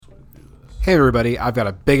Hey everybody, I've got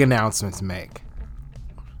a big announcement to make.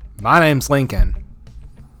 My name's Lincoln.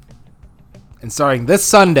 And starting this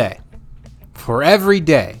Sunday, for every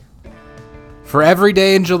day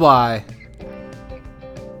in July,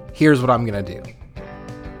 here's what I'm going to do.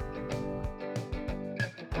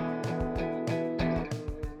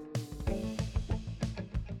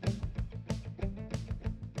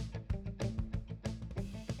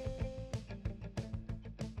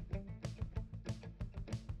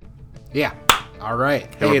 Yeah. All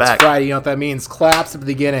right. Hey, it's back. Friday. You know what that means? Claps at the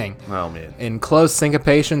beginning. Oh, man. In close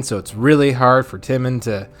syncopation, so it's really hard for Timon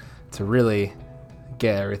to really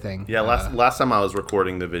get everything. Yeah, last time I was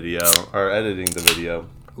recording the video, or editing the video.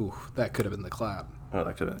 Ooh, that could have been the clap. Oh,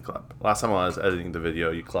 that could have been the clap. Last time I was editing the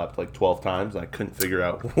video, you clapped like 12 times, and I couldn't figure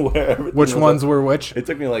out where everything Which ones were which? It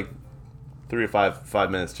took me like 3 or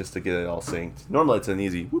 5 minutes just to get it all synced. Normally it's an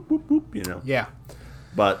easy whoop, whoop, whoop, you know. Yeah.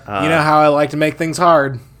 But you know how I like to make things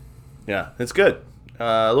hard. Yeah, it's good.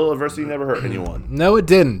 A little adversity never hurt anyone. No, it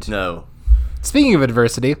didn't. No. Speaking of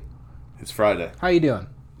adversity, it's Friday. How you doing?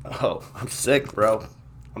 Oh, I'm sick, bro.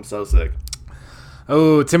 I'm so sick.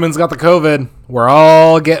 Oh, Timon's got the COVID. We're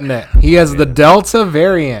all getting it. He has the Delta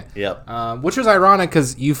variant. Yep. Which was ironic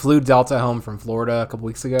because you flew Delta home from Florida a couple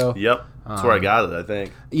weeks ago. Yep. That's where I got it, I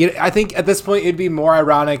think. I think at this point it'd be more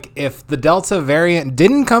ironic if the Delta variant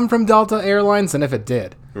didn't come from Delta Airlines than if it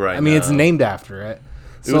did. Right. I mean, it's named after it.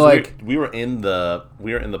 So like we were in the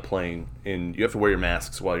plane, and you have to wear your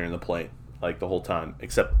masks while you're in the plane, like the whole time.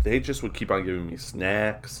 Except they just would keep on giving me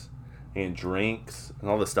snacks and drinks and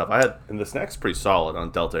all this stuff. And the snacks pretty solid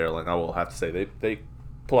on Delta Airlines. I will have to say they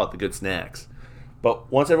pull out the good snacks.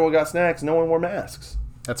 But once everyone got snacks, no one wore masks.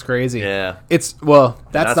 That's crazy. Yeah. That's not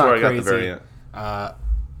where crazy. I got the variant.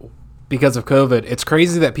 Because of COVID, it's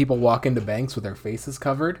crazy that people walk into banks with their faces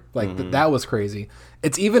covered. Like that was crazy.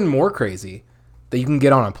 It's even more crazy that you can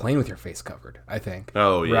get on a plane with your face covered, I think.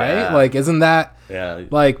 Oh, yeah. Right? Like, isn't that... Yeah.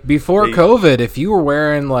 Like, before COVID, if you were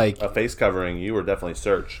wearing, like... a face covering, you were definitely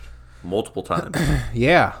searched multiple times.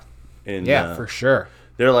 Yeah. And, for sure.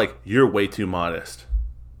 They're like, you're way too modest.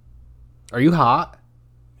 Are you hot?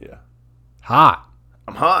 Yeah. Hot.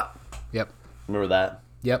 I'm hot. Yep. Remember that?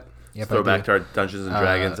 Yep. Throw back to our Dungeons &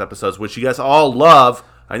 Dragons episodes, which you guys all love.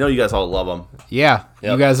 I know you guys all love them. Yeah.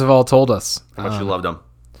 Yep. You guys have all told us. How much you loved them.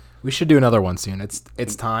 We should do another one soon. It's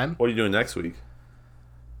time. What are you doing next week?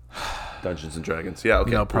 Dungeons and Dragons. Yeah,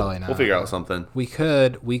 okay. No, probably not. We'll figure out something. We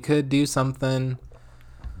could do something.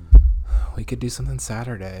 We could do something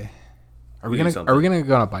Saturday. Are we gonna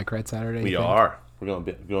go on a bike ride Saturday? We are. We're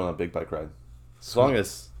going on a big bike ride. As long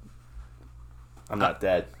as I'm not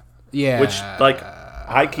dead. Yeah. Which, like,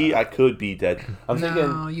 high key, I could be dead.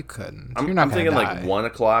 No, you couldn't. I'm thinking like 1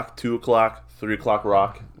 o'clock, 2 o'clock, 3 o'clock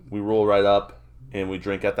rock. We roll right up. And we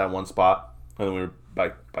drink at that one spot, and then we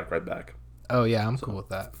bike right back. Oh yeah, I'm cool with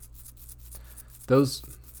that. Those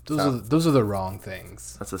are the wrong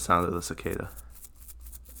things. That's the sound of the cicada.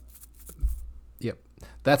 Yep,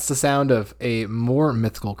 that's the sound of a more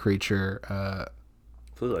mythical creature.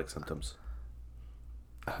 Flu-like symptoms.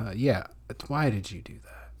 Yeah. Why did you do that?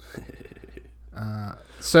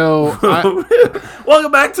 So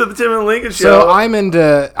welcome back to the Tim and Lincoln Show. So I'm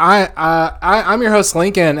your host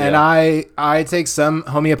Lincoln, and I take some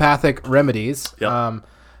homeopathic remedies. Yep.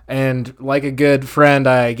 And like a good friend,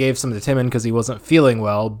 I gave some to Timon because he wasn't feeling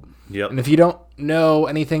well. Yep. And if you don't know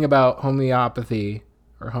anything about homeopathy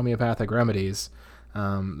or homeopathic remedies,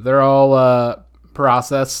 they're all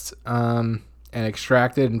processed and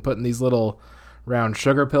extracted and put in these little round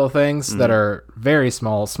sugar pill things that are very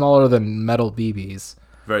small, smaller than metal BBs.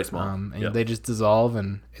 Very small. And they just dissolve,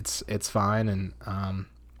 and it's fine. And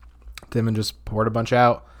Timon just poured a bunch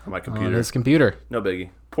out on my computer. On his computer. No biggie.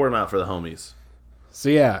 Pour them out for the homies. So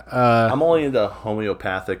yeah, I'm only into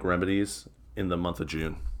homeopathic remedies in the month of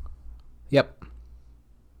June. Yep.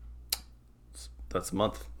 That's the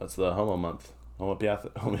month. That's the homo month.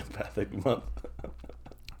 Homeopathic month.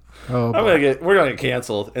 Oh, we're gonna get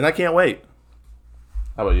canceled, and I can't wait.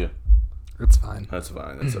 How about you? It's fine. That's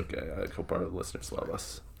fine. That's okay. I hope our listeners love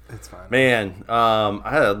us. It's fine. Man, I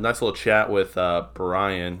had a nice little chat with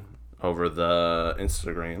Brian over the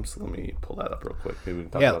Instagram. So let me pull that up real quick. Maybe we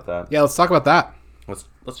can talk about that. Yeah, let's talk about that.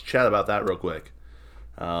 Let's chat about that real quick.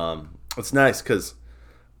 It's nice because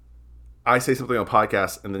I say something on a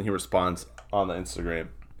podcast and then he responds on the Instagram,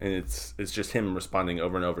 and it's just him responding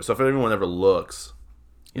over and over. So if anyone ever looks,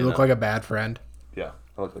 you look like a bad friend. Yeah,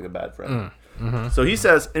 I look like a bad friend. Mm-hmm. So he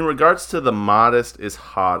says, in regards to the modest is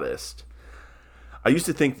hottest, I used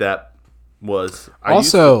to think that was...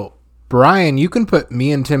 Brian, you can put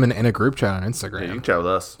me and Timon in a group chat on Instagram. Yeah, you can chat with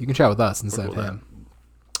us. You can chat with us instead of him.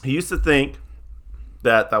 He used to think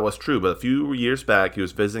that was true, but a few years back, he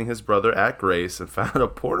was visiting his brother at Grace and found a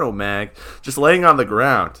porno mag just laying on the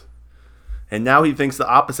ground. And now he thinks the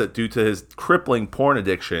opposite due to his crippling porn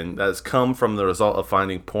addiction that has come from the result of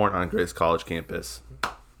finding porn on Grace College campus.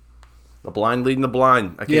 The blind leading the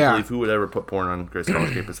blind. I can't believe who would ever put porn on Grace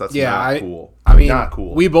College campus. That's not cool. I mean, not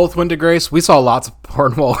cool. We both went to Grace. We saw lots of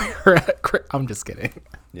porn while we were at Grace. I'm just kidding.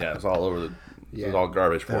 Yeah, it was all over the... It was all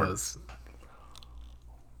garbage porn.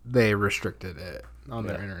 They restricted it on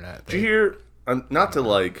their internet. Did you hear... not to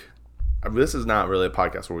like... This is not really a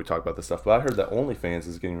podcast where we talk about this stuff, but I heard that OnlyFans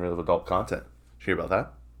is getting rid of adult content. Did you hear about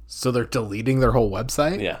that? So they're deleting their whole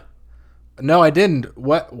website? Yeah. No, I didn't.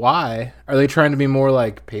 What? Why? Are they trying to be more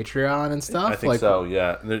like Patreon and stuff? I think so,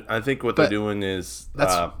 yeah. I think what they're doing is...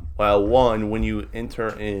 one, when you enter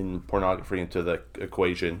in pornography into the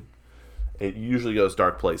equation, it usually goes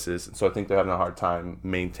dark places. So I think they're having a hard time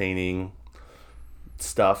maintaining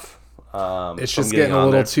stuff. It's just getting a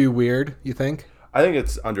little too weird, you think? I think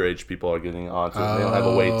it's underage people are getting onto it. They don't have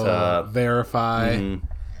a way to verify.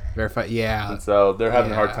 Verify, yeah. And so they're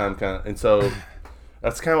having a hard time and so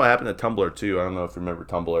that's kind of what happened to Tumblr too. I don't know if you remember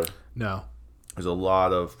Tumblr. No. There's a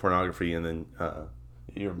lot of pornography, and then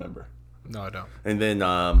you remember. No, I don't. And then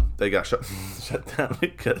they got shut down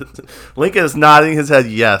because Lincoln is nodding his head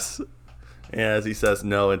yes as he says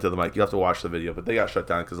no into the mic. You have to watch the video, but they got shut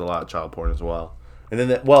down because of a lot of child porn as well. And then,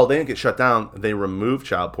 they didn't get shut down. They removed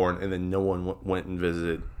child porn, and then no one went and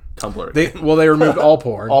visited Tumblr. They removed all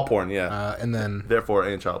porn. All porn, yeah. And then... Therefore,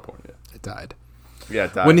 and child porn, yeah. It died. Yeah,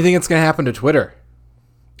 it died. When do you think it's going to happen to Twitter?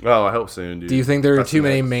 Oh, I hope soon, dude. Do you think there are too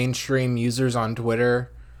many mainstream users on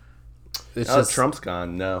Twitter? It's just Trump's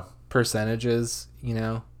gone, no. Percentages, you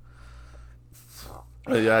know?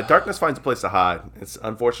 Yeah, darkness finds a place to hide. It's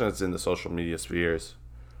unfortunate it's in the social media spheres.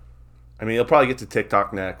 I mean, he'll probably get to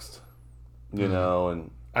TikTok next. You know,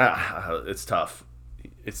 and it's tough.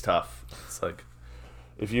 It's tough. It's like,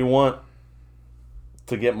 if you want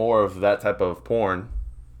to get more of that type of porn,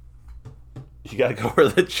 you got to go where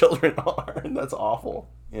the children are, and that's awful,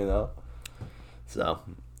 you know? So,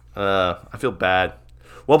 I feel bad.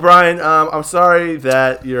 Well, Brian, I'm sorry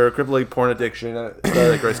that your crippling porn addiction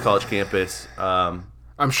started at Grace College campus.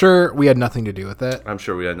 I'm sure we had nothing to do with it. I'm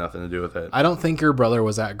sure we had nothing to do with it. I don't think your brother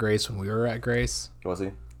was at Grace when we were at Grace. Was he?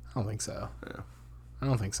 I don't think so. Yeah. I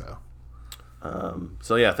don't think so.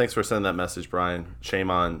 So yeah, thanks for sending that message, Brian.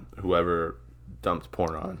 Shame on whoever dumped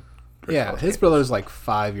porn on. His brother's like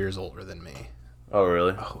 5 years older than me. Oh,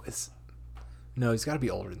 really? Oh, no, he's got to be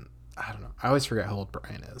older than... I don't know. I always forget how old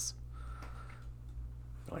Brian is.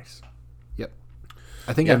 Nice. Yep.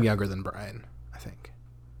 I think I'm younger than Brian. I think.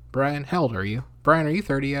 Brian, how old are you? Brian, are you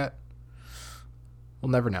 30 yet?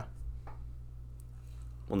 We'll never know.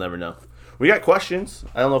 We'll never know. We got questions.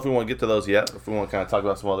 I don't know if we want to get to those yet. If we want to kind of talk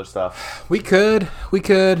about some other stuff. We could.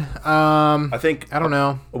 I think... I don't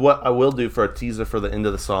know. What I will do for a teaser for the end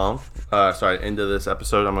of the song... end of this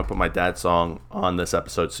episode, I'm going to put my dad's song on this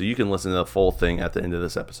episode so you can listen to the full thing at the end of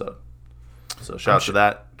this episode. So shout out to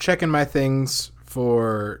that. Checking my things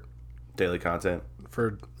for... daily content.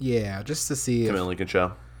 Just to see... Timon and Lincoln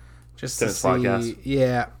Show. Just Timon's to see... podcast.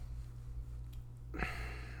 Yeah.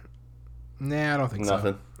 Nah, I don't think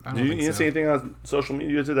Nothing. so. You didn't see anything on social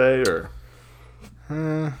media today, or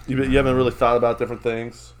you haven't really thought about different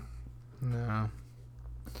things? No.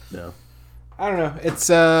 I don't know. It's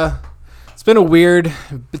been a weird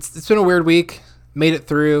week. Made it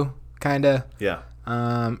through, kinda. Yeah.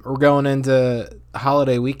 We're going into a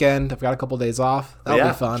holiday weekend. I've got a couple days off. That'll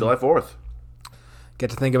be fun. July 4th. Get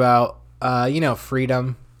to think about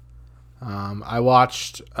freedom. I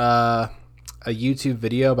watched a YouTube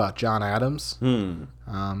video about John Adams.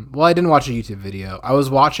 Well, I didn't watch a YouTube video. I was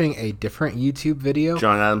watching a different YouTube video.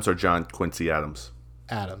 John Adams or John Quincy Adams?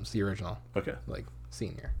 Adams, the original. Okay. Like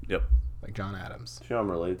senior. Yep. Like John Adams. Do you know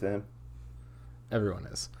I'm related to him? Everyone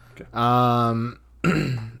is. Okay.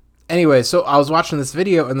 Anyway, so I was watching this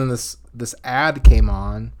video, and then this ad came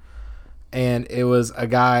on, and it was a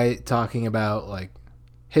guy talking about like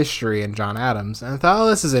history and John Adams, and I thought,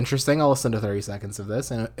 this is interesting. I'll listen to 30 seconds of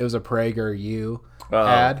this, and it was a PragerU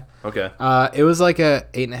ad. Okay. It was like a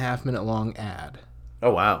 8.5 minute long ad.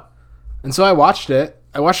 Oh wow. And so I watched it.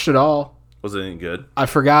 I watched it all. Was it any good? I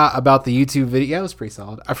forgot about the YouTube video. Yeah, it was pretty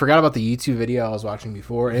solid. I forgot about the YouTube video I was watching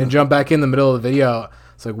before, and jumped back in the middle of the video.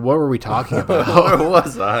 It's like, what were we talking about? Where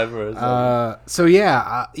was I? So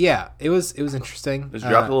yeah, it was interesting. Just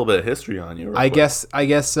dropped a little bit of history on you. I guess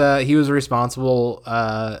he was responsible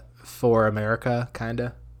for America,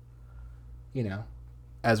 kinda. You know,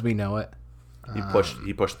 as we know it. He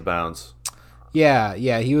pushed the bounds. Yeah,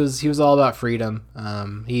 he was all about freedom.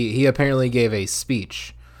 He apparently gave a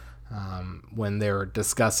speech when they were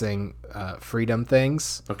discussing freedom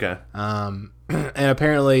things. Okay. And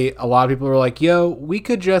apparently a lot of people were like, yo, we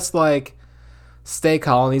could just like stay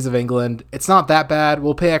colonies of England. It's not that bad.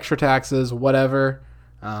 We'll pay extra taxes, whatever,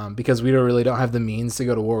 because we don't have the means to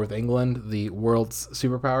go to war with England, the world's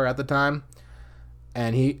superpower at the time.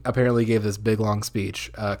 And he apparently gave this big, long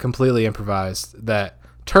speech, completely improvised, that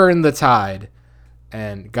turned the tide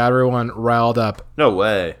and got everyone riled up. No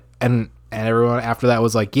way. And everyone after that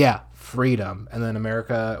was like, yeah, freedom. And then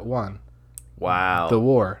America won. Wow. The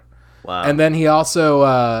war. Wow. And then he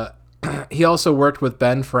also worked with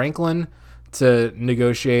Ben Franklin to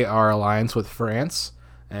negotiate our alliance with France.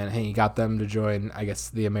 And he got them to join, I guess,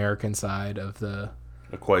 the American side of the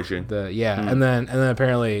equation. And then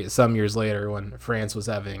apparently some years later, when France was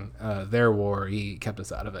having their war, he kept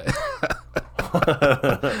us out of it.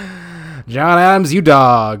 John Adams, you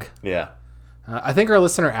dog. Yeah. I think our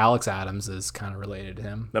listener Alex Adams is kind of related to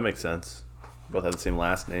him. That makes sense. Both have the same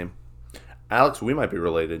last name. Alex, we might be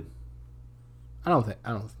related. I don't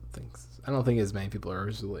think as many people are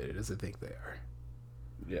as related as I think they are.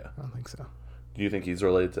 Yeah. I don't think so. Do you think he's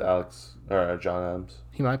related to Alex or John Adams?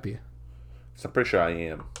 He might be. So I'm pretty sure I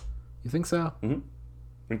am. You think so? Mm-hmm. We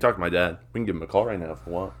can talk to my dad. We can give him a call right now if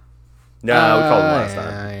we want. No, we called him last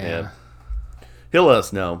time. Yeah. He'll let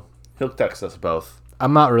us know. He'll text us both.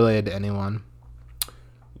 I'm not related to anyone.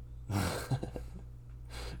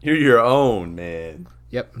 You're your own, man.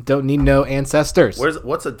 Yep. Don't need no ancestors.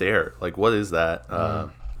 What's a dare? Like, what is that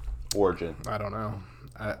origin? I don't know.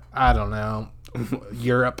 I don't know.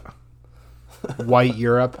 Europe. White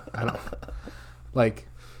Europe. I don't like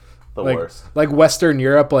the worst. Like Western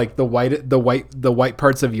Europe, like the white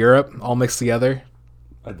parts of Europe all mixed together.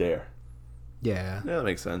 A dare. Yeah. Yeah, that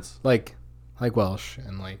makes sense. Like Welsh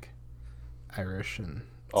and like Irish and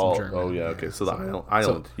some German. Oh yeah, okay. So the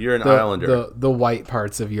island. So you're an islander. The white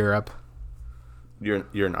parts of Europe.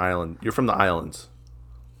 You're an island. You're from the islands.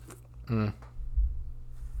 Mm.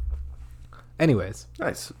 Anyways.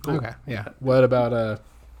 Nice. Cool. Okay. Yeah. What about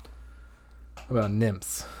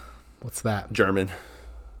nymphs? What's that? German.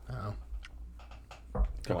 Oh.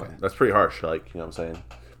 Come on. That's pretty harsh, like, you know what I'm saying?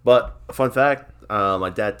 But fun fact,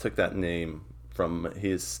 my dad took that name from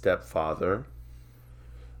his stepfather.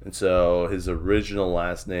 And so his original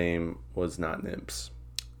last name was not Nymphs.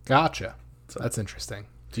 Gotcha. So that's interesting.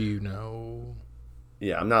 Do you know?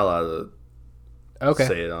 Yeah, I'm not allowed to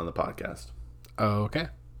say it on the podcast. Okay.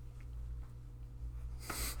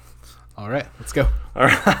 All right, let's go. All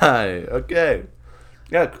right, okay.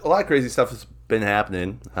 Yeah, a lot of crazy stuff has been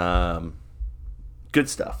happening. Good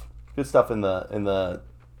stuff. Good stuff in the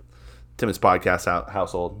Timon's podcast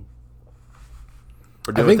household.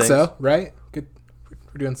 I think things. So, right? Good.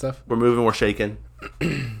 We're doing stuff. We're moving. We're shaking.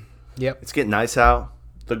 Yep. It's getting nice out.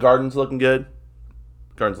 The garden's looking good.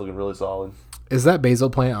 Garden's looking really solid. Is that basil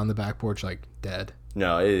plant on the back porch like dead?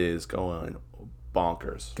 No, it is going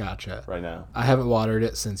bonkers. Gotcha. Right now. I haven't watered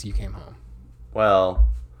it since you came home. Well,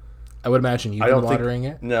 I would imagine you've been watering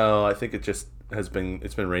it. No, I think it just it's been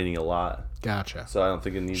raining a lot. Gotcha. So I don't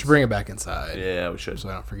think it needs. Should bring it back inside. Yeah, we should. So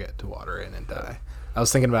I don't forget to water it and die. I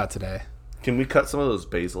was thinking about it today. Can we cut some of those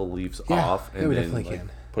basil leaves off and we then definitely can.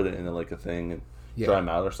 Put it in like a thing and dry them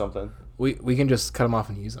out or something? We can just cut them off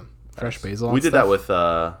and use them. Fresh basil. We did that with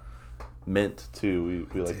mint too.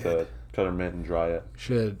 We like to cut our mint and dry it.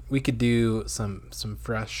 We could do some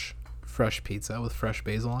fresh pizza with fresh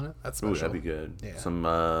basil on it. That's special. Ooh, that'd be good. Yeah. Some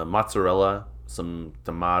mozzarella, some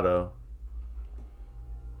tomato,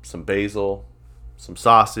 some basil, some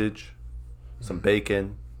sausage, some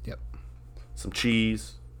bacon. Yep. Some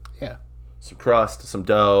cheese. Yeah. Some crust, some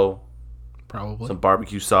dough. Probably. Some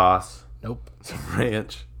barbecue sauce. Nope. Some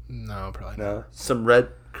ranch. No, probably No. not. Some red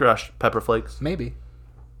crushed pepper flakes. Maybe.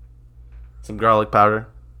 Some garlic powder.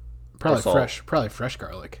 Probably fresh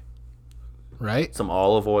garlic. Right? Some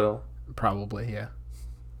olive oil. Probably, yeah.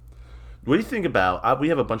 What do you think about... we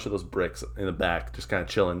have a bunch of those bricks in the back just kind of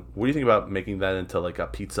chilling. What do you think about making that into like a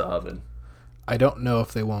pizza oven? I don't know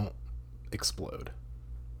if they won't explode.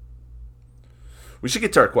 We should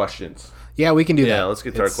get to our questions. Yeah, we can do that. Yeah, let's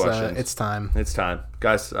get to our questions. It's time. It's time.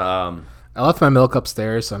 Guys, I left my milk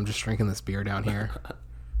upstairs, so I'm just drinking this beer down here.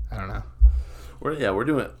 I don't know. We're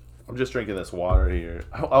doing it. I'm just drinking this water here.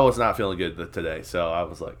 I was not feeling good today, so I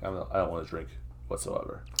was like, I don't want to drink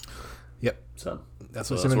whatsoever. Yep. So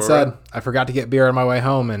that's what Timon said. I forgot to get beer on my way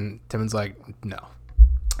home, and Timon's like, no.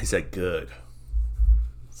 He said, good.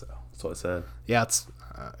 So that's what I said. Yeah, it's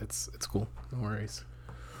cool. No worries.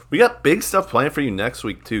 We got big stuff planned for you next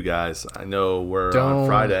week, too, guys. I know we're on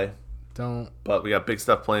Friday. But we got big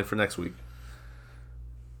stuff planned for next week.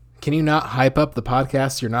 Can you not hype up the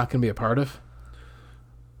podcast you're not going to be a part of?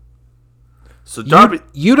 So Darby,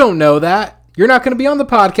 you don't know that. You're not going to be on the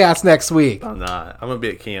podcast next week. I'm not. I'm gonna be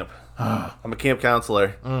at camp. I'm a camp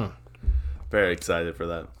counselor. Very excited for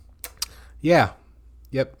that. Yeah.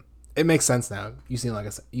 Yep. It makes sense now. You seem like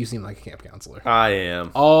a camp counselor. I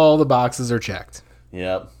am. All the boxes are checked.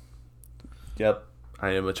 Yep. I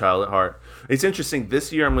am a child at heart. It's interesting.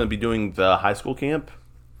 This year I'm going to be doing the high school camp.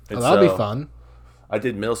 Oh, that'll be fun. I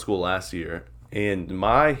did middle school last year, and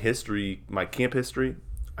my camp history,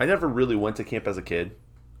 I never really went to camp as a kid.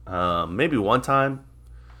 Maybe one time.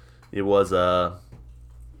 It was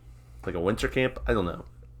like a winter camp. I don't know.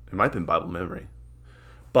 It might have been Bible memory.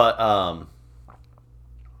 But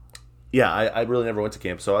yeah, I really never went to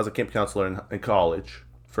camp. So I was a camp counselor in college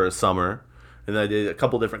for a summer. And then I did a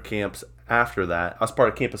couple different camps after that. I was part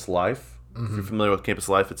of Campus Life. If you're familiar with Campus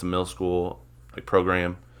Life, it's a middle school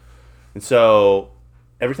program. And so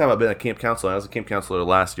every time I've been a camp counselor, I was a camp counselor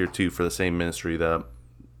last year too for the same ministry that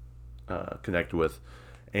I connected with.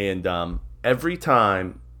 And every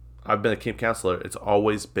time I've been a camp counselor, it's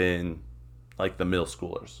always been like the middle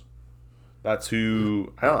schoolers. That's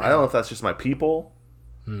who, I don't know if that's just my people,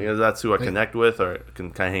 because that's who I connect with or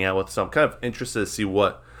can kind of hang out with. So I'm kind of interested to see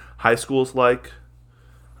what high school's like.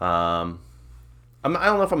 I don't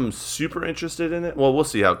know if I'm super interested in it. Well, we'll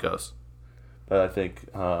see how it goes. But I think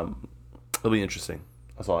it'll be interesting.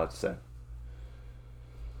 That's all I have to say.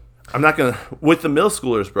 I'm not going to... With the middle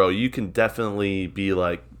schoolers, bro, you can definitely be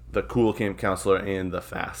like the cool camp counselor and the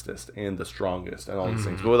fastest and the strongest and all these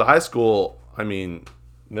things. But with the high school, I mean,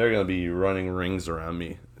 they're going to be running rings around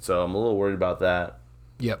me. So I'm a little worried about that.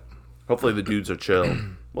 Yep. Hopefully the dudes are chill.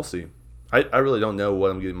 We'll see. I really don't know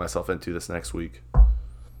what I'm getting myself into this next week.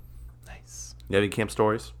 Nice. You have any camp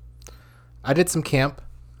stories? I did some camp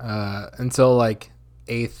until like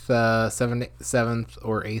 7th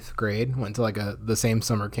or 8th grade. Went to like the same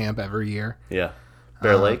summer camp every year. Yeah.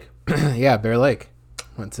 Bear Lake? Yeah, Bear Lake.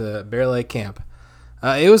 Went to Bear Lake camp.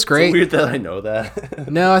 It was great. It's weird that I know that.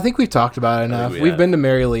 No, I think we've talked about it enough. We've been to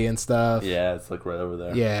Mary Lee and stuff. Yeah, it's like right over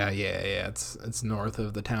there. Yeah. It's north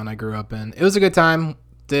of the town I grew up in. It was a good time.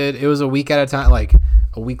 It was a week at a time, like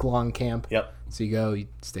a week-long camp. Yep. So you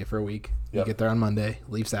stay for a week. You Yep. get there on Monday,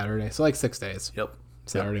 leave Saturday. So like 6 days. Yep.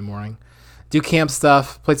 Saturday morning. Do camp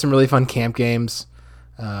stuff. Played some really fun camp games.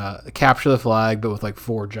 Capture the flag, but with like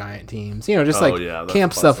 4 giant teams. Just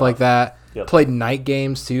camp stuff like that. Yep. Played night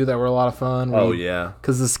games too that were a lot of fun. Yeah.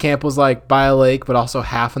 Because this camp was like by a lake, but also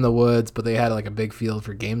half in the woods. But they had like a big field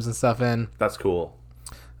for games and stuff in. That's cool.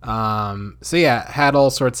 So yeah, had all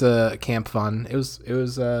sorts of camp fun. It was.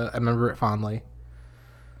 I remember it fondly.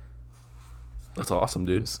 That's awesome,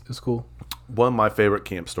 dude. It was cool. One of my favorite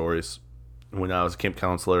camp stories when I was a camp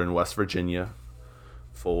counselor in West Virginia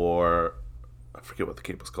for, I forget what the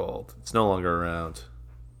camp was called. It's no longer around.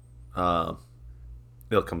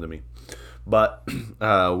 It'll come to me. But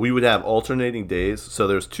we would have alternating days. So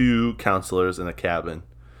there's 2 counselors in a cabin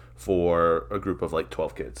for a group of like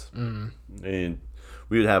 12 kids. And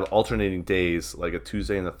we would have alternating days, like a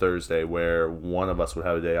Tuesday and a Thursday, where one of us would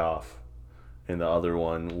have a day off and the other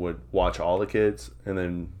one would watch all the kids and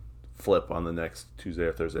then flip on the next Tuesday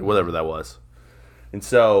or Thursday, whatever that was. And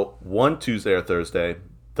so one Tuesday or Thursday,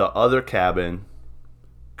 the other cabin,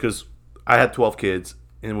 because I had 12 kids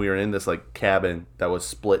and we were in this like cabin that was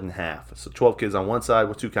split in half. So 12 kids on one side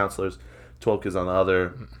with 2 counselors, 12 kids on the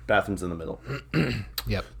other, bathrooms in the middle.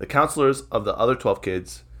 Yep. The counselors of the other 12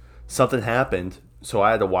 kids, something happened. So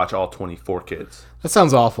I had to watch all 24 kids. That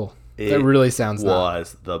sounds awful. That really sounds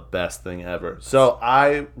was the best thing ever. So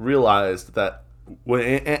I realized that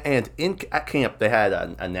at camp they had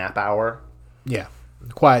a nap hour. Yeah,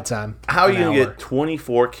 quiet time. How are you gonna get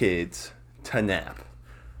 24 kids to nap?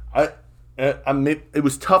 It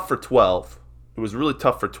was tough for 12. It was really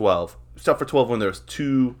tough for 12. It was tough for 12 when there was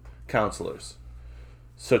 2 counselors.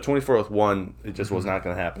 So 24 with 1, it just was not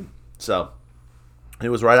going to happen. So it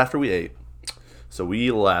was right after we ate. So we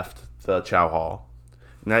left the chow hall,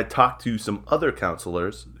 and I talked to some other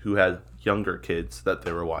counselors who had younger kids that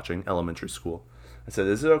they were watching, elementary school. I said,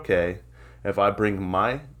 is it okay if I bring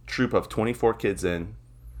my troop of 24 kids in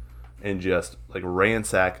and just like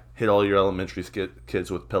ransack, hit all your elementary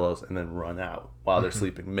kids with pillows, and then run out while they're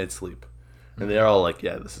sleeping, mid-sleep? And they're all like,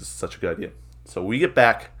 yeah, this is such a good idea. So we get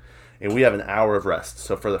back, and we have an hour of rest.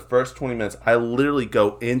 So for the first 20 minutes, I literally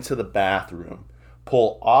go into the bathroom,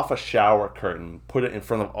 pull off a shower curtain, put it in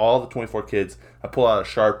front of all the 24 kids. I pull out a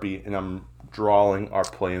Sharpie, and I'm drawing our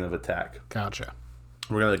plan of attack. Gotcha.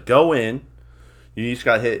 We're going to go in. You each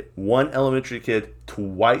got to hit one elementary kid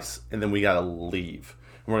twice, and then we got to leave.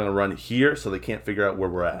 And we're going to run here so they can't figure out where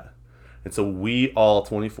we're at. And so we all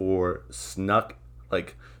 24 snuck,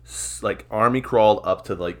 like army crawled up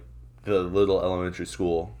to like the little elementary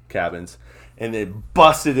school cabins, and they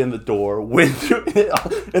busted in the door, went through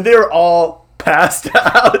it, and they were all passed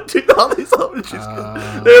out. Dude, all these elementary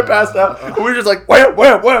schools, they were passed out. And we were just like, wham,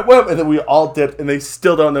 wham, wham, wham, and then we all dipped, and they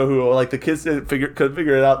still don't know who. Like the kids couldn't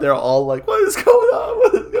figure it out. They're all like, what is going on?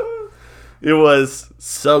 What is going on? It was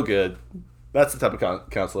so good. That's the type of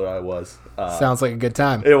counselor I was. Sounds like a good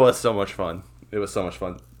time. It was so much fun. It was so much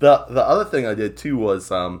fun. The other thing I did too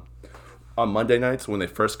was on Monday nights when they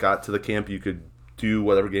first got to the camp, you could do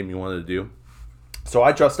whatever game you wanted to do. So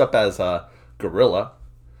I dressed up as a gorilla.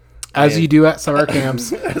 As you do at summer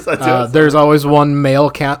camps. As I do there's always one male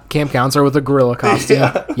camp counselor with a gorilla costume.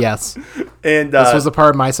 Yeah. Yes. And this was a part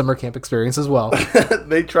of my summer camp experience as well.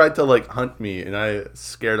 They tried to like hunt me, and I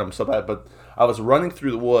scared them so bad. But I was running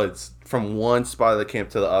through the woods from one spot of the camp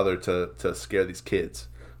to the other to scare these kids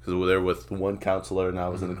because we were there with one counselor, and I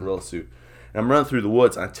was in the gorilla suit. And I'm running through the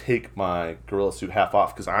woods, and I take my gorilla suit half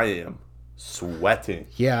off because I am sweating.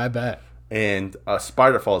 Yeah, I bet. And a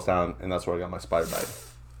spider falls down, and that's where I got my spider bite.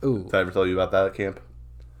 Ooh. Did I ever tell you about that at camp?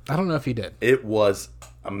 I don't know if you did. It was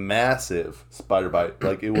a massive spider bite.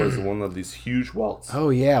 Like, it was one of these huge welts. Oh,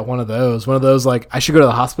 yeah, one of those. One of those, like, I should go to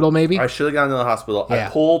the hospital, maybe? I should have gone to the hospital. Yeah. I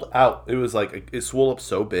pulled out. It was like, it swelled up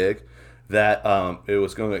so big that it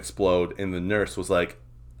was going to explode. And the nurse was like,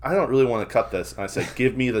 I don't really want to cut this. And I said,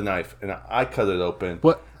 give me the knife. And I cut it open.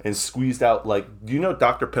 What? And squeezed out, like, do you know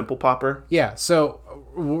Dr. Pimple Popper? Yeah, so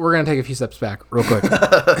we're going to take a few steps back real quick.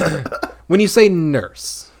 When you say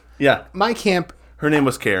nurse... Yeah. My camp... Her name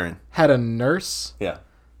was Karen. Had a nurse. Yeah.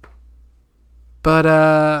 But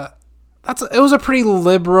it was a pretty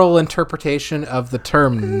liberal interpretation of the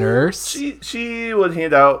term nurse. She would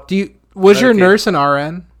hand out... Was your nurse an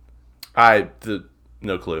RN?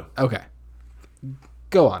 No clue. Okay.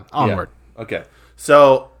 Go on. Onward. Yeah. Okay.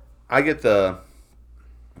 So, I get the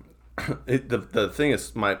thing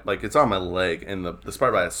is, it's on my leg, and the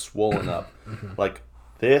spider bite is swollen up. Like...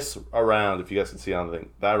 This around, if you guys can see on the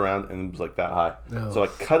thing, that around, and it was like that high. Oh. So I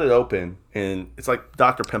cut it open, and it's like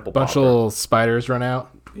Dr. Pimple Popper. Bunch of little spiders run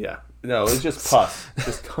out. Yeah. No, it's just pus.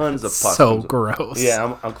 Just tons of pus. So gross.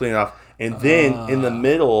 Yeah, I'm cleaning it off. And then in the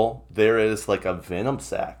middle, there is like a venom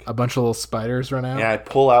sac. A bunch of little spiders run out? And I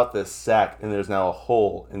pull out this sac, and there's now a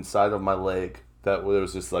hole inside of my leg that there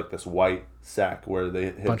was just like this white sac where they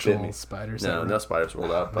had bunch bit of me. little spiders. No spiders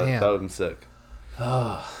rolled out, but Man. that would have been sick.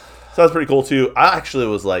 Oh. So that's pretty cool too. I actually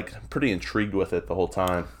was like pretty intrigued with it the whole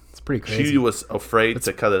time. It's pretty crazy. She was afraid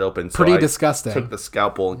to cut it open. So pretty disgusting. Took the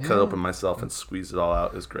scalpel and cut it open myself and squeezed it all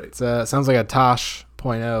out. It was great. It sounds like a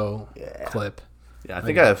Tosh.0 clip. Yeah, I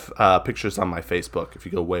think I have pictures on my Facebook if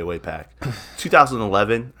you go way, way back.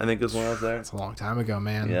 2011, I think is when I was there. It's a long time ago,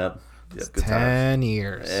 man. Yep. Good 10 times.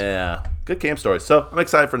 years. Yeah. Good camp stories. So I'm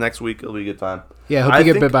excited for next week. It'll be a good time. Yeah, hope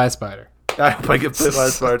you get bit by a spider. I hope I get bit by a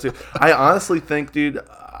spider too. I honestly think, dude,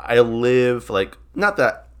 I live like, not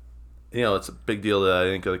that, it's a big deal that I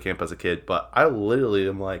didn't go to camp as a kid, but I literally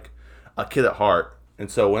am like a kid at heart. And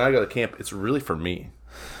so when I go to camp, it's really for me.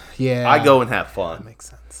 Yeah. I go and have fun. That makes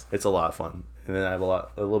sense. It's a lot of fun. And then I have a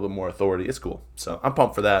little bit more authority. It's cool. So I'm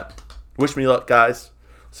pumped for that. Wish me luck, guys.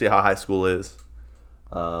 See how high school is.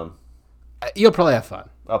 You'll probably have fun.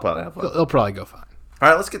 I'll probably have fun. It'll probably go fine. All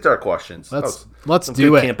right, let's get to our questions. Let's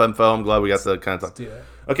do it. Camp info. I'm glad we got to kind of talk. Do it.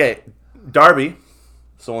 Okay, Darby.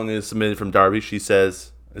 Someone is submitted from Darby. She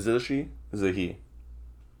says, "Is it a she? Is it a he?"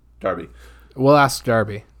 Darby. We'll ask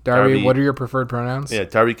Darby. Darby, what are your preferred pronouns? Yeah,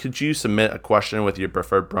 Darby, could you submit a question with your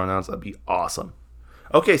preferred pronouns? That'd be awesome.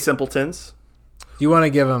 Okay, simpletons. You want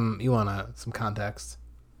to give him? You want some context?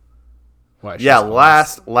 Why? Yeah,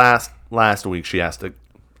 last week she asked.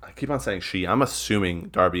 I keep on saying she. I'm assuming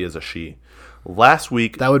Darby is a she. Last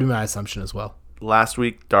week, that would be my assumption as well. Last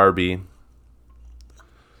week, Darby,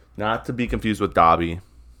 not to be confused with Dobby,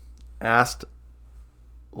 asked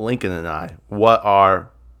Lincoln and I what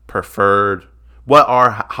our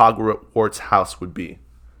Hogwarts house would be.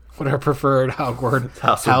 What our preferred Hogwarts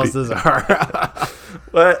houses are.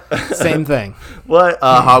 What? Same thing. What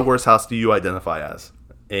Hogwarts house do you identify as?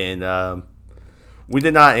 And we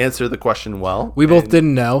did not answer the question well. We both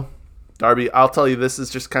didn't know. Darby, I'll tell you, this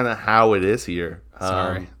is just kind of how it is here.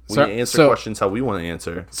 Sorry. We answer questions how we want to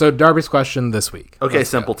answer. So Darby's question this week. Okay,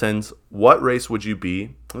 let's simpletons. Go. What race would you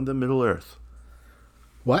be in the Middle Earth?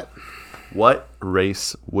 What? What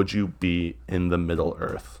race would you be in the Middle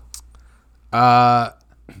Earth?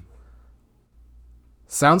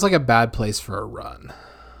 Sounds like a bad place for a run.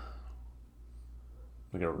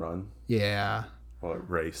 Like a run? Yeah. What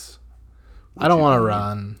race? I don't want to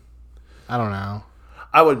run. I don't know.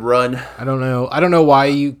 I would run. I don't know why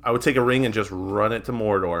you... I would take a ring and just run it to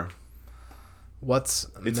Mordor. What's...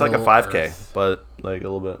 It's like a 5K, but like a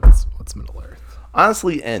little bit. What's Middle Earth?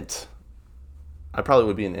 Honestly, Ent. I probably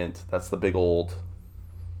would be an Ent. That's the big old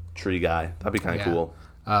tree guy. That'd be kind of cool.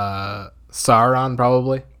 Sauron,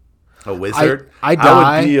 probably. A wizard? I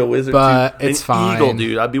would be a wizard, but too. It's an fine. Eagle,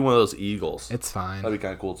 dude. I'd be one of those eagles. It's fine. That'd be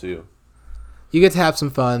kind of cool, too. You get to have some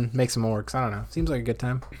fun, make some orcs. I don't know. Seems like a good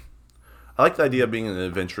time. I like the idea of being an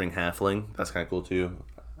adventuring halfling. That's kind of cool, too.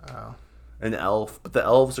 Oh. An elf. But the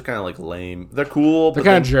elves are kind of, like, lame. They're cool. They're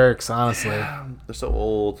kind of jerks, honestly. Yeah, they're so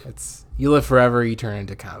old. You live forever, you turn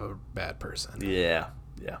into kind of a bad person. Yeah.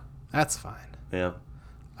 That's fine. Yeah.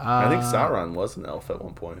 I think Sauron was an elf at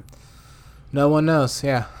one point. No one knows,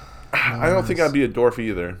 yeah. I don't think I'd be a dwarf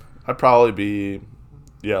either. I'd probably be,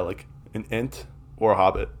 like an Ent or a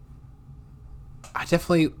hobbit. I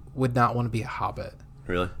definitely would not want to be a hobbit.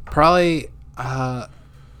 Really? Probably,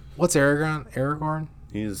 what's Aragorn?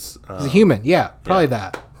 He's a human, yeah. Probably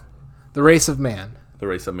that. The race of man. The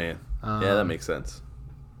race of man. Yeah, that makes sense.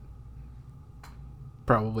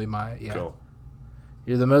 Probably Cool.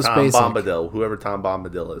 You're the most Tom basic. Bombadil, whoever Tom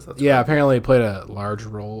Bombadil is. Apparently he played a large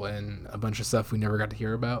role in a bunch of stuff we never got to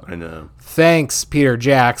hear about. I know. Thanks, Peter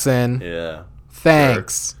Jackson. Yeah.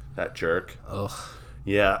 Thanks. Jerk. That jerk. Ugh.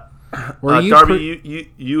 Yeah. Darby,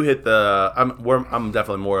 you hit the. I'm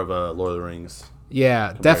definitely more of a Lord of the Rings.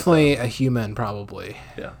 Yeah, definitely a human, probably.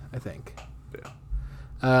 Yeah. I think.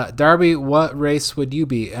 Yeah. Darby, what race would you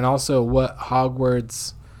be? And also, what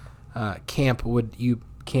Hogwarts camp would you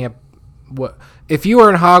camp? What if you were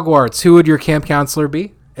in Hogwarts? Who would your camp counselor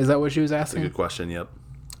be? Is that what she was asking? That's a good question. Yep.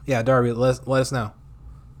 Yeah, Darby, let us know.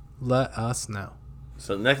 Let us know.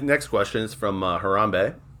 So next question is from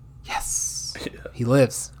Harambe. Yes, he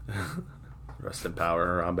lives. Rest in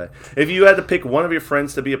power, Harambe. If you had to pick one of your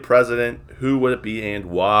friends to be a president, who would it be and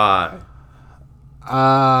why?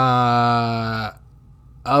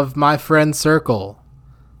 Of my friend circle,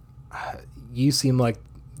 you seem like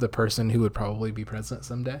the person who would probably be president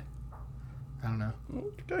someday. I don't know.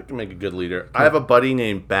 I can make a good leader. I have a buddy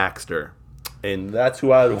named Baxter, and that's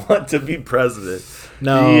who I would want to be president.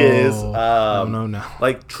 No. He is no.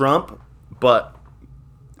 like Trump, but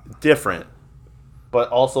different. But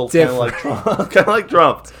also kind of like Trump. Kind of like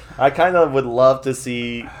Trump. I kind of would love to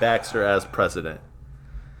see Baxter as president.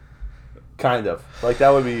 Kind of. Like,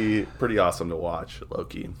 that would be pretty awesome to watch,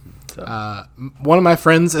 low-key. So. One of my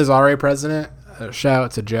friends is already president. Shout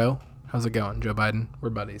out to Joe. How's it going, Joe Biden?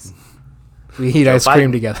 We're buddies. We eat ice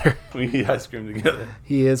cream together. We eat ice cream together.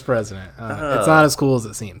 He is president. It's not as cool as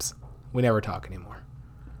it seems. We never talk anymore.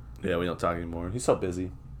 Yeah, we don't talk anymore. He's so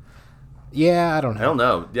busy. Yeah, I don't know. I don't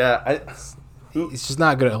know. Yeah, he's just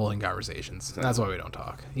not good at holding conversations. That's why we don't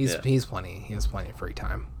talk. He has plenty of free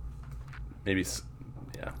time. Maybe,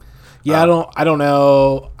 yeah. Yeah, I don't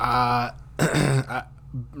know.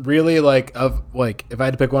 Really, if I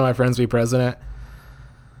had to pick one of my friends to be president,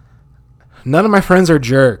 none of my friends are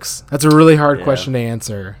jerks. That's a really hard question to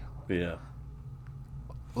answer. Yeah.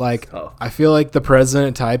 I feel like the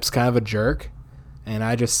president type's kind of a jerk, and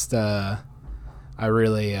I just I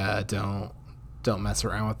really don't mess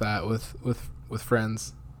around with that with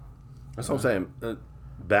friends. That's what I'm saying.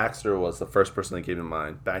 Baxter was the first person that came to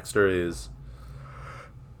mind. Baxter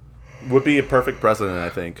would be a perfect president, I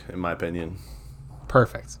think, in my opinion.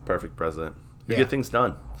 Perfect president. You get things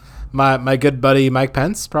done. My good buddy Mike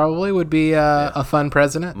Pence probably would be a fun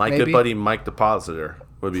president. My good buddy Mike Depositor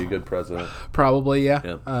would be a good president. Probably,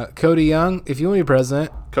 yeah. Cody Young, if you want to be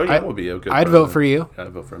president, Cody Young would be a good I'd president. vote for you.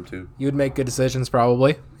 I'd vote for him too. You would make good decisions,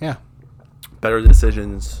 probably. Yeah. Better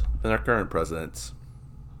decisions than our current presidents.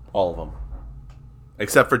 All of them.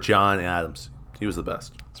 Except for John Adams. He was the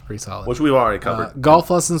best. It's pretty solid. Which we've already covered. Golf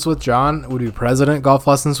Lessons with John would be president. Golf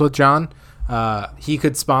Lessons with John. He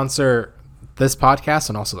could sponsor this podcast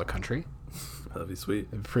and also the country. That'd be sweet.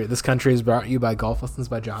 This country is brought to you by Golf Lessons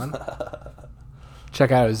by John.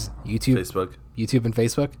 Check out his YouTube and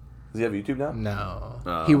Facebook. Does he have YouTube now?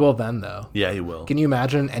 No. He will then, though. Yeah, he will. Can you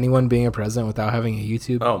imagine anyone being a president without having a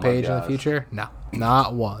YouTube page in the future? No.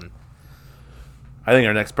 Not one. I think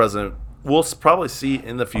our next president, we'll probably see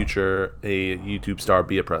in the future a YouTube star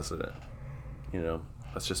be a president.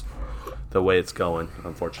 That's just the way it's going,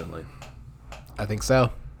 unfortunately. I think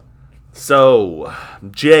so. So,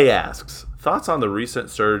 Jay asks, thoughts on the recent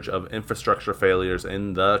surge of infrastructure failures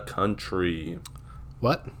in the country?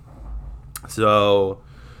 What? So,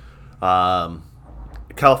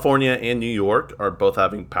 California and New York are both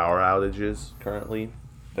having power outages currently.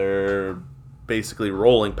 They're basically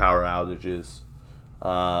rolling power outages,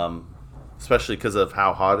 especially because of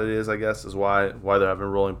how hot it is, I guess, is why they're having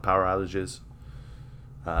rolling power outages.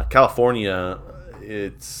 California,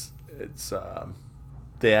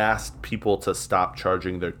 they asked people to stop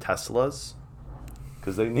charging their Teslas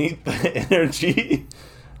because they need the energy.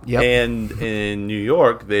 Yep. And in New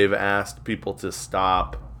York, they've asked people to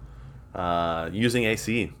stop using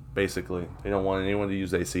AC, basically. They don't want anyone to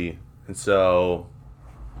use AC. And so,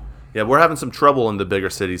 yeah, we're having some trouble in the bigger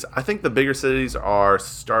cities. I think the bigger cities are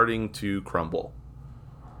starting to crumble.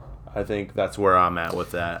 I think that's where I'm at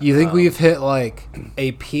with that. You think we've hit like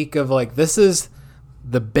a peak of like, this is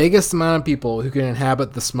the biggest amount of people who can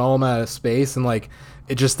inhabit the small amount of space, and like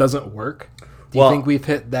it just doesn't work? Do you think we've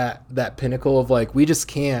hit that pinnacle of like, we just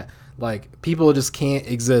can't, like, people just can't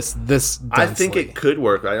exist this densely? I think it could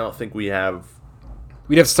work. I don't think we have...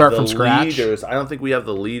 We'd have to start from scratch. I don't think we have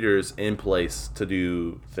the leaders in place to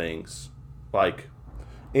do things like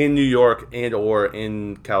in New York and or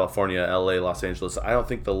in California, LA, Los Angeles. I don't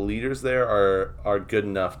think the leaders there are good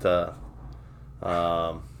enough to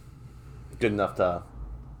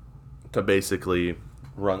basically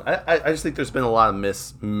run. I just think there's been a lot of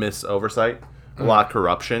miss oversight. A lot of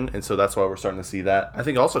corruption, and so that's why we're starting to see that. I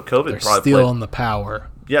think also COVID They're probably stealing the power.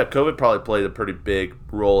 Yeah, COVID probably played a pretty big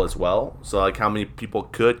role as well. So, like, how many people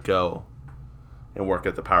could go and work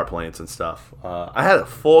at the power plants and stuff. I had a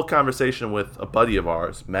full conversation with a buddy of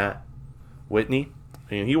ours, Matt Whitney,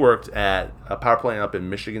 and he worked at a power plant up in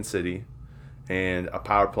Michigan City and a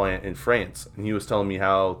power plant in France. And he was telling me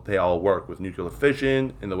how they all work with nuclear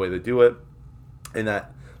fission and the way they do it, and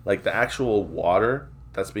that, like, the actual water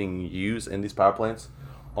that's being used in these power plants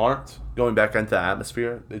aren't going back into the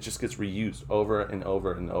atmosphere. It just gets reused over and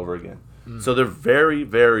over and over again. So they're very,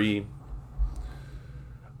 very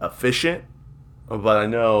efficient, but I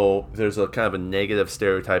know there's a kind of a negative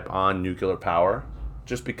stereotype on nuclear power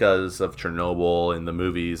just because of Chernobyl and the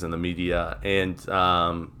movies and the media. And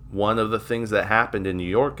one of the things that happened in New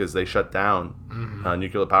York is they shut down a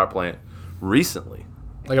nuclear power plant recently.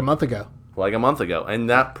 Like a month ago. And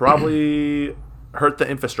that probably hurt the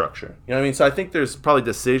infrastructure. You know what I mean? So I think there's probably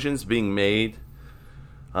decisions being made.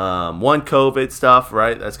 One, COVID stuff,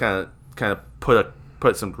 right? That's kind of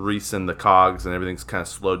put some grease in the cogs, and everything's kind of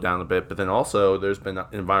slowed down a bit. But then also there's been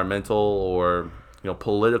environmental or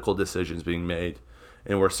political decisions being made,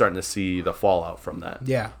 and we're starting to see the fallout from that.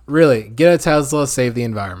 Yeah, really. Get a Tesla, save the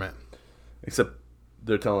environment. Except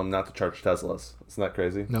they're telling them not to charge Teslas. Isn't that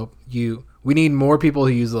crazy? Nope. We need more people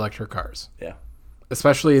who use electric cars. Yeah.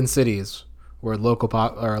 Especially in cities where local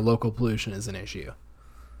pollution is an issue.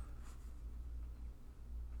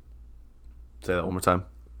 Say that one more time.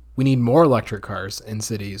 We need more electric cars in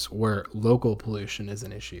cities where local pollution is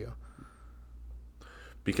an issue.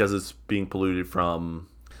 Because it's being polluted from...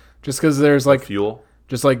 Just because there's like... fuel?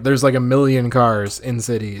 Just like there's like 1 million cars in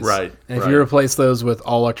cities. Right. And if you replace those with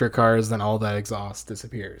all electric cars, then all that exhaust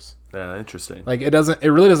disappears. Yeah, interesting. Like it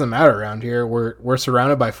really doesn't matter around here. We're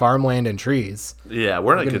surrounded by farmland and trees. Yeah,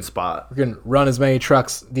 we're in a good spot. We're gonna run as many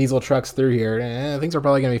diesel trucks through here, and things are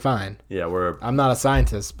probably gonna be fine. Yeah, I'm not a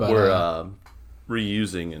scientist, but we're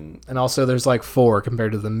reusing and also there's like 4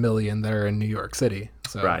 compared to the 1 million there in New York City.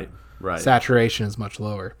 So right. Saturation is much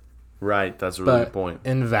lower. Right, that's a really good point.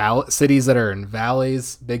 In cities that are in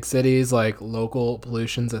valleys, big cities, like local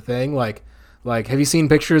pollution's a thing. Like have you seen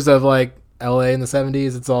pictures of like LA in the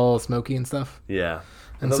 70s? It's all smoky and stuff. Yeah.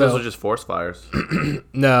 And so those are just forest fires.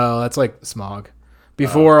 No, that's like smog.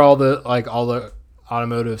 Before all the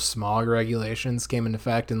automotive smog regulations came into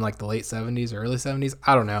effect in like the late 70s or early 70s.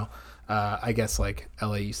 I don't know. I guess like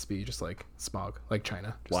LA used to be just like smog, like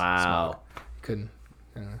China. Just wow. Smog. Couldn't.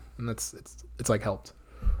 And it's like helped.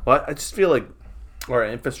 Well, I just feel like our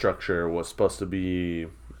infrastructure was supposed to be...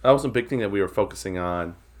 That was a big thing that we were focusing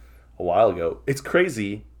on a while ago. It's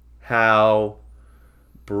crazy how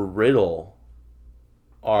brittle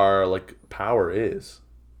our power is.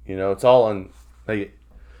 It's all on...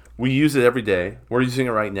 we use it every day. We're using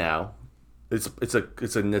it right now. It's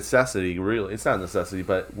a necessity, really. It's not a necessity,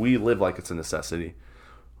 but we live like it's a necessity.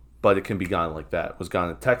 But it can be gone like that. It was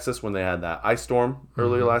gone in Texas when they had that ice storm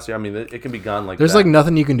earlier last year. I mean, it can be gone like There's that. There's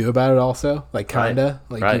nothing you can do about it also. Kinda.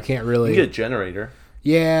 Right. You can't really... You can get a generator.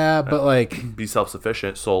 Yeah, but be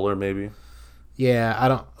self-sufficient. Solar, maybe. Yeah, I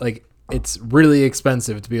don't... It's really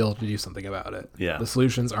expensive to be able to do something about it. Yeah. The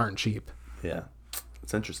solutions aren't cheap. Yeah.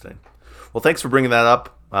 It's interesting. Well, thanks for bringing that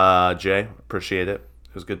up, Jay. Appreciate it.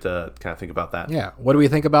 It was good to kind of think about that. Yeah. What do we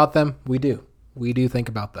think about them? We do. We do think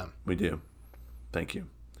about them. We do. Thank you.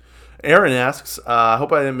 Aaron asks, I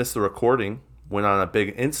hope I didn't miss the recording. Went on a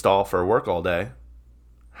big install for work all day.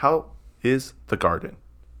 How is the garden?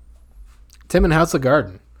 Timon, how's the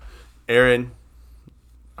garden? Aaron,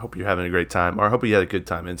 I hope you're having a great time. Or I hope you had a good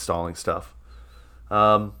time installing stuff.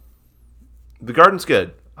 The garden's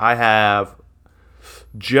good. I have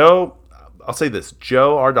Joe. I'll say this.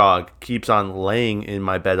 Joe, our dog, keeps on laying in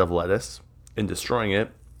my bed of lettuce. and destroying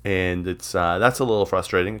it, and it's that's a little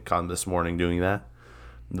frustrating. Caught him this morning doing that.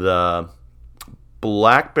 The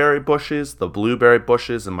blackberry bushes, the blueberry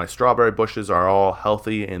bushes, and my strawberry bushes are all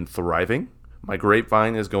healthy and thriving. My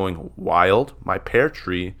grapevine is going wild. My pear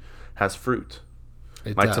tree has fruit.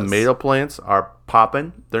 My tomato plants are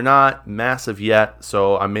popping. They're not massive yet,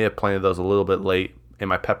 so I may have planted those a little bit late, and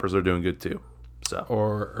my peppers are doing good too. So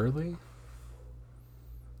Or early?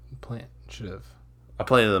 Should have. I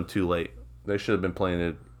planted them too late. They should have been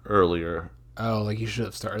planted earlier. Oh, like you should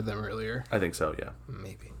have started them earlier? I think so, yeah.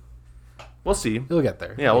 Maybe. We'll see. You'll get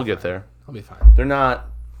there. Yeah, we'll get there. I'll be fine. They're not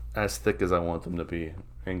as thick as I want them to be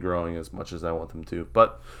and growing as much as I want them to.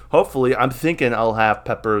 But hopefully, I'm thinking I'll have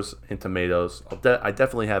peppers and tomatoes. I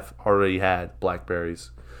definitely have already had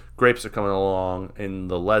blackberries. Grapes are coming along, and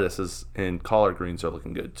the lettuces and collard greens are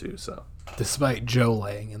looking good too. So, despite Joe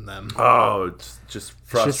laying in them. Oh, it's just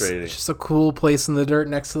frustrating. It's just a cool place in the dirt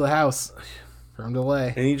next to the house for him to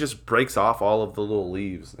lay. And he just breaks off all of the little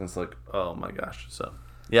leaves, and it's like, oh my gosh. So,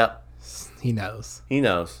 yeah. He knows. He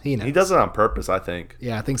knows. He does it on purpose, I think.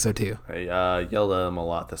 Yeah, I think so too. I yelled at him a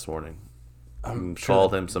lot this morning.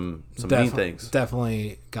 Called him some mean things.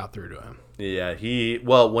 Definitely got through to him. Yeah,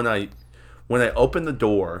 when I opened the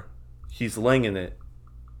door, he's laying in it,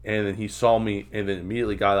 and then he saw me, and then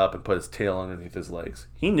immediately got up and put his tail underneath his legs.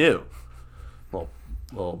 He knew. Well,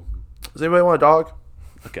 does anybody want a dog?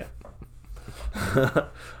 Okay. All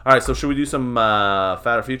right, so should we do some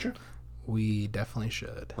Fat or Future? We definitely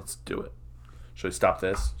should. Let's do it. Should we stop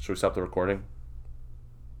this? Should we stop the recording?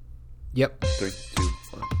 Yep. 3, 2,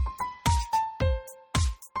 1.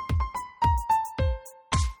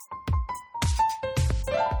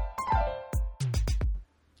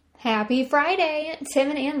 Happy Friday,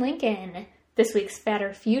 Timon and Lincoln. This week's Fat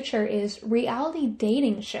or Future is reality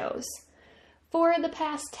dating shows. For the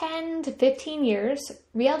past 10 to 15 years,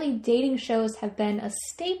 reality dating shows have been a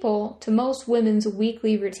staple to most women's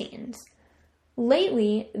weekly routines.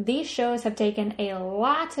 Lately, these shows have taken a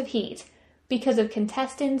lot of heat because of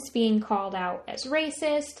contestants being called out as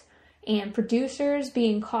racist and producers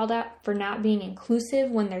being called out for not being inclusive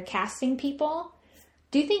when they're casting people.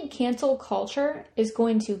 Do you think cancel culture is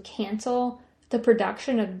going to cancel the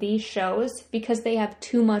production of these shows because they have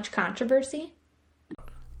too much controversy?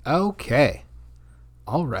 Okay.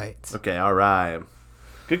 All right. Okay, all right.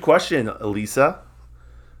 Good question, Elisa.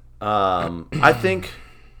 I think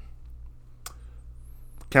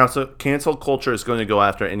cancel culture is going to go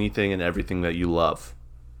after anything and everything that you love.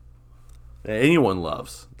 That anyone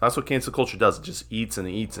loves. That's what cancel culture does. It just eats and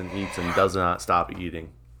eats and eats and does not stop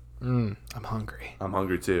eating. I'm hungry. I'm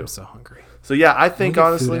hungry too. I'm so hungry. So yeah, I think Can we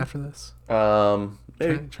get honestly. food after this?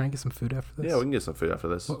 Maybe. Try and get some food after this. Yeah, we can get some food after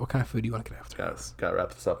this. What kind of food do you want to get after this? Gotta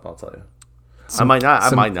wrap this up. And I'll tell you. I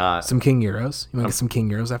might not. Some King Gyros. You want to get some King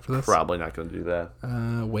Gyros after this? Probably not going to do that.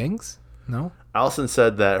 Wings? No. Allison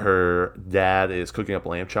said that her dad is cooking up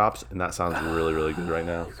lamb chops, and that sounds really, really good right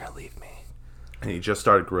now. You're gonna leave me. And he just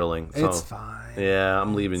started grilling. So, It's fine. Yeah,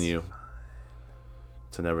 I'm leaving you Fine.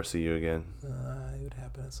 to never see you again. It would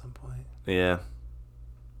happen at some point. Yeah.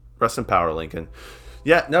 Rest in power, Lincoln.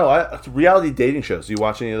 Yeah, no, reality dating shows. You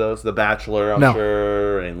watch any of those? The Bachelor, I'm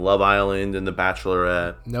sure, and Love Island and The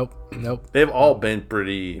Bachelorette. Nope. They've all been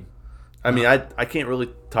pretty. I mean, I can't really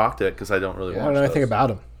talk to it because I don't really watch I don't know anything about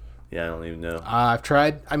them. Yeah, I don't even know. I've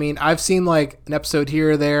tried. I mean, I've seen like an episode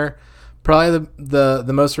here or there. Probably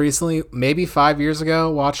the most recently, maybe 5 years ago,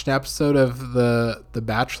 watched an episode of the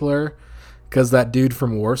Bachelor because that dude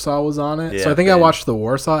from Warsaw was on it. Yeah, so I think I watched the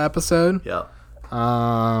Warsaw episode. Yeah.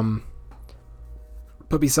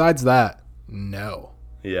 But besides that, no.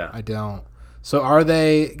 Yeah. I don't. So are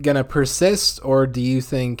they going to persist, or do you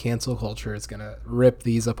think cancel culture is going to rip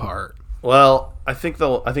these apart? Well, I think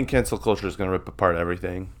cancel culture is going to rip apart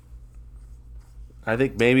everything. I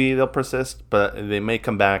think maybe they'll persist, but they may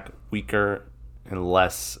come back weaker and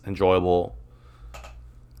less enjoyable.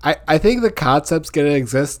 I think the concept's going to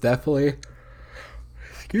exist, definitely.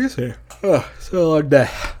 Excuse me. Oh, so long day.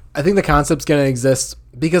 I think the concept's going to exist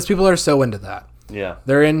because people are so into that. Yeah.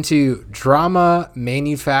 They're into drama,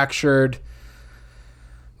 manufactured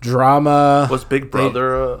drama. Was Big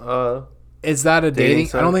Brother is that a dating?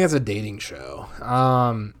 show? I don't think it's a dating show.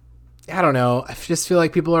 I don't know. I just feel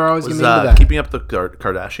like people are always going to be into that. Keeping Up the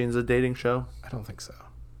Kardashians a dating show? I don't think so.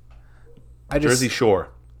 Jersey Shore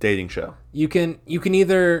dating show. You can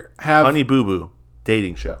either have Honey Boo Boo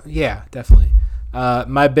dating show. Yeah, definitely.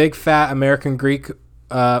 My Big Fat American Gypsy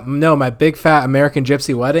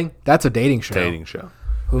Wedding. That's a dating show. Dating show.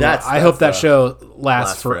 I hope that show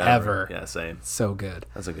lasts forever. Yeah, same. So good.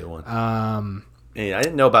 That's a good one. Hey, I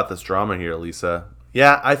didn't know about this drama here, Lisa.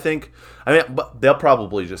 Yeah, I mean, but they'll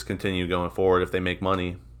probably just continue going forward if they make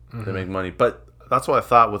money. If they make money. But that's what I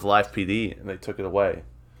thought with Live PD, and they took it away.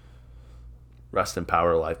 Rest in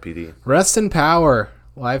power, Live PD. Rest in power,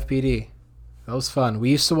 Live PD. That was fun.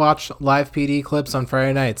 We used to watch Live PD clips on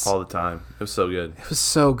Friday nights. All the time. It was so good. It was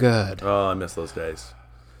so good. Oh, I miss those days.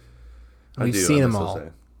 We've seen them all.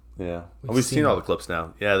 Yeah. We've seen all the clips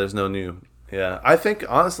now. Yeah, there's no new. Yeah. I think,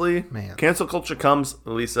 honestly, cancel culture comes,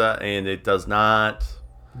 Lisa, and it does not...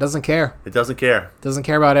 It doesn't care. It doesn't care. It doesn't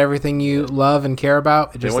care about everything you love and care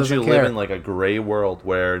about. It just doesn't care. They want you to live in like a gray world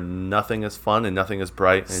where nothing is fun and nothing is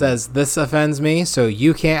bright. And says, this offends me, so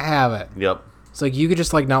you can't have it. Yep. It's like, you could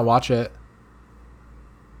just like not watch it.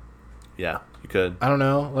 Yeah, you could. I don't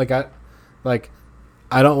know.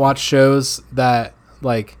 I don't watch shows that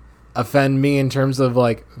like offend me in terms of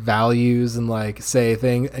like values and like say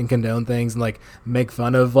things and condone things and like make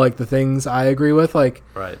fun of like the things I agree with. Like,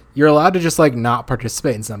 right. You're allowed to just like not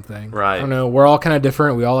participate in something. Right. I don't know. We're all kind of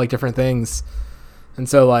different. We all like different things. And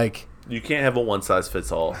so like, you can't have a one size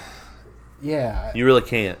fits all. Yeah. You really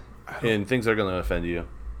can't. And things are going to offend you.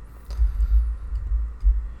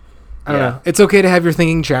 I don't know. It's okay to have your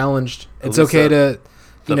thinking challenged. It's okay to,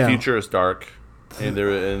 the future is dark, and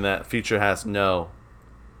that future has no.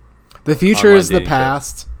 The future is the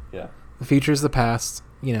past. Yeah. The future is the past.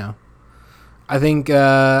 You know, I think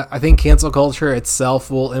cancel culture itself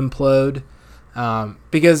will implode,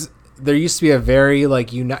 because there used to be a very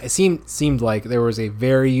like it seemed like there was a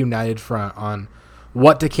very united front on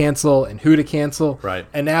what to cancel and who to cancel. Right.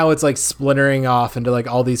 And now it's like splintering off into like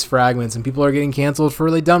all these fragments, and people are getting canceled for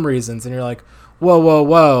really dumb reasons. And you're like,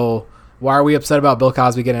 whoa. Why are we upset about Bill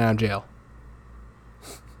Cosby getting out of jail?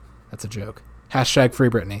 That's a joke. Hashtag free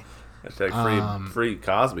Britney. Hashtag free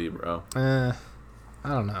Cosby, bro. I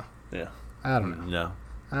don't know. Yeah. I don't know. No.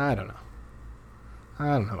 I don't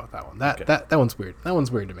know about that one. That one's weird. That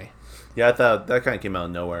one's weird to me. Yeah, I thought that kind of came out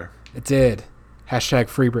of nowhere. It did. Hashtag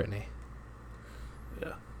free Britney.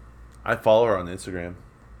 Yeah. I follow her on Instagram.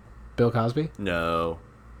 Bill Cosby? No.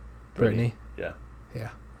 Britney? Yeah.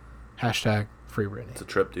 Yeah. Hashtag free Britney. It's a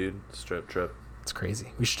trip, dude. It's a trip. It's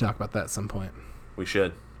crazy. We should talk about that at some point. We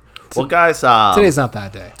should. Well, guys, today's not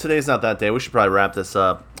that day. Today's not that day. We should probably wrap this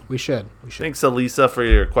up. We should. Thanks, Elisa, for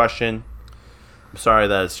your question. I'm sorry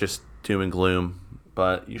that it's just doom and gloom,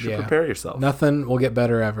 but you should prepare yourself. Nothing will get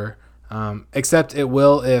better ever. Except it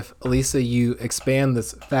will if, Elisa, you expand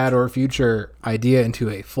this Fat or Future idea into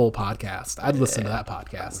a full podcast. I'd listen to that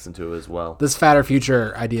podcast. I'd listen to it as well. This Fat or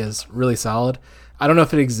Future idea is really solid. I don't know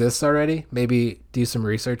if it exists already. Maybe do some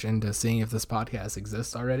research into seeing if this podcast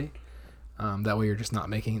exists already. That way you're just not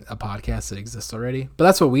making a podcast that exists already. But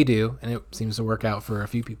that's what we do, and it seems to work out for a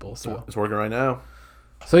few people. So it's working right now.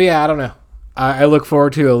 So yeah, I don't know. I look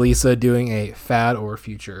forward to Elisa doing a Fad or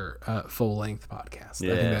Future full-length podcast.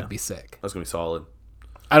 Yeah. I think that'd be sick. That's going to be solid.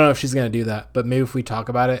 I don't know if she's going to do that, but maybe if we talk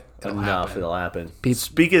about it, it'll happen.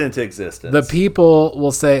 Speak it into existence. The people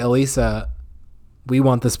will say, Elisa, we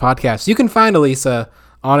want this podcast. You can find Elisa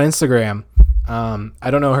on Instagram. I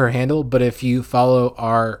don't know her handle, but if you follow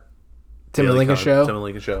our Tim and Lincoln show.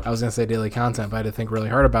 I was going to say daily content, but I had to think really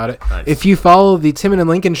hard about it. Nice. If you follow the Tim and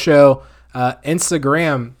Lincoln show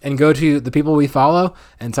Instagram and go to the people we follow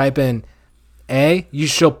and type in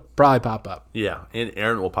she'll probably pop up. Yeah, and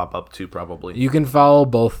Aaron will pop up too, probably. You can follow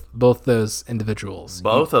both those individuals.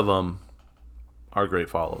 Both of them are great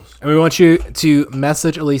follows. And we want you to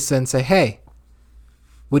message Elisa and say, hey,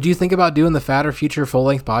 would you think about doing the Fat or Future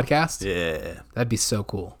full-length podcast? Yeah. That'd be so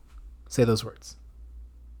cool. Say those words.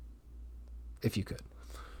 If you could.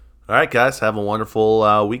 All right, guys. Have a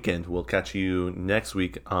wonderful weekend. We'll catch you next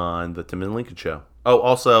week on the Tim and Lincoln Show. Oh,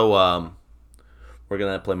 also, we're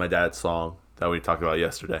going to play my dad's song that we talked about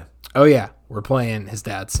yesterday. Oh, yeah. We're playing his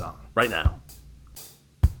dad's song. Right now.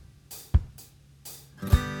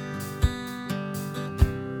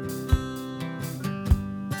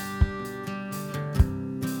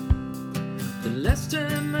 The last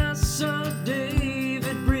time I saw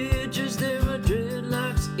David Bridges, there were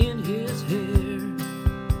dreadlocks in his hair,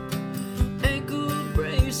 ankle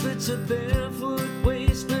bracelets, a barefoot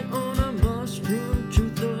waistlet on a mushroom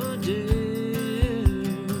truth or dare.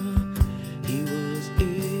 He was a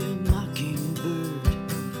mockingbird,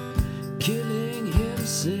 killing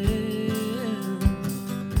himself,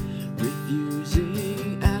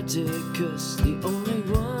 refusing Atticus, the only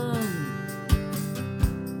one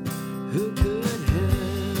who could help.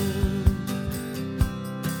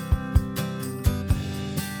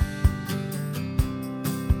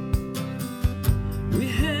 We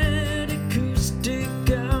had acoustic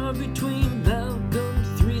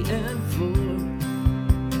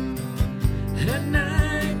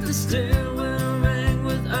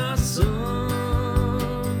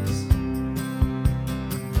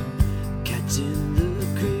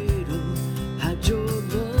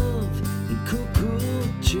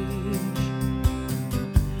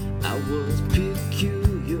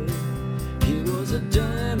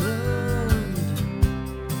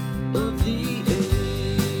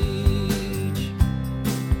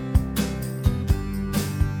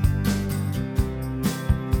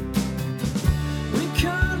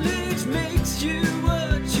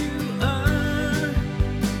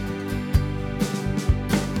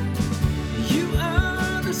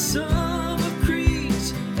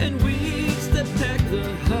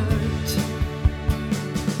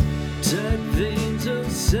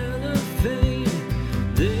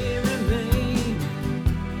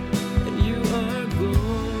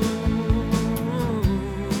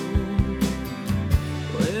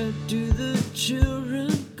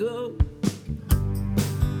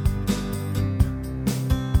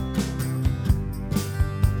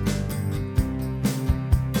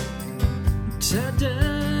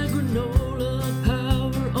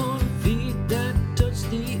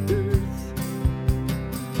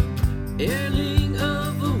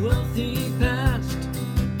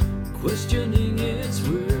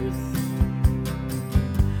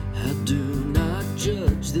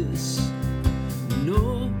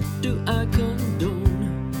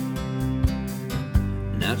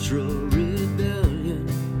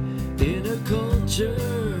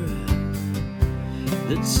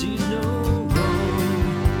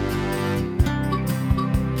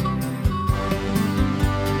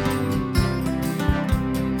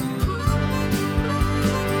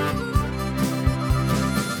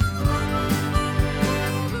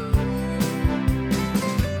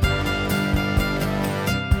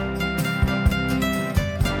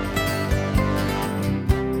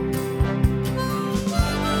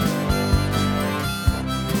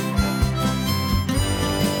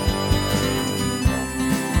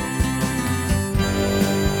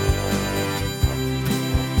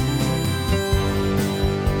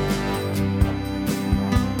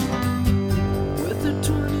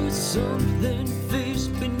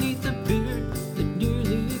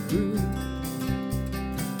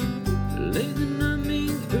Lay the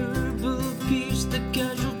numbing herbal peace, the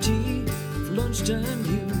casualty of lunchtime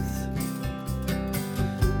youth.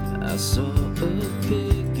 I saw a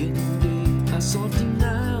pagan day, I saw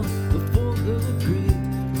denial before the grave.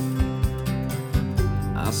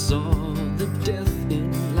 I saw the death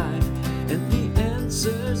in life and the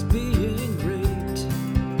answers being raped.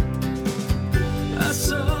 I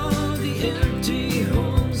saw the empty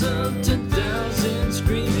homes of 10,000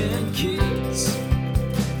 screaming kids.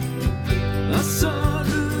 I saw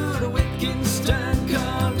Lord Wittgenstein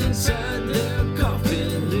carved inside their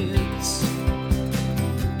coffin lids.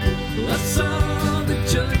 I saw the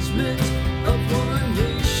judgment of one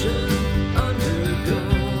nation under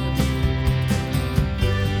God.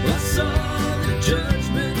 I saw the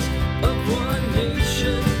judgment of one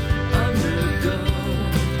nation under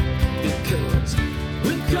God. Because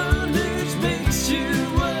when carnage makes you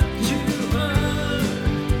what you are,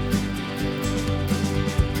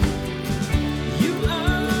 you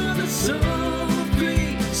are the soul of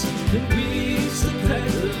grace and reach the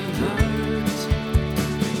paradise.